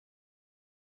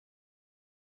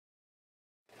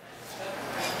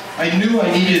I knew I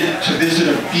needed to visit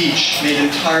a beach made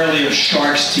entirely of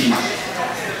shark's teeth.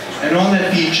 And on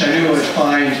that beach, I knew I would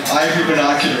find ivory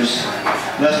binoculars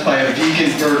left by a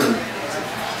vegan birder.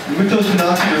 And with those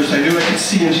binoculars, I knew I could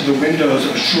see into the windows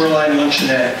of a shoreline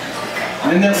luncheonette.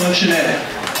 And in that luncheonette,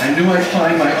 I knew I'd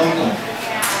find my uncle,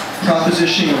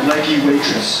 propositioning a leggy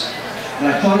waitress. And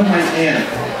I thought of my aunt,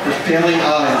 her failing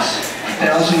eyes,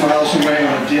 1,000 miles away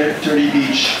on a dirty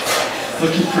beach,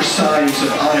 looking for signs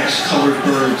of onyx-colored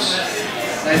birds.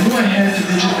 And I knew I had to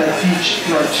visit that beach,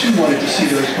 for I too wanted to see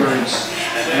those birds.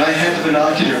 And I had the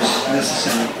binoculars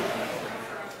necessary.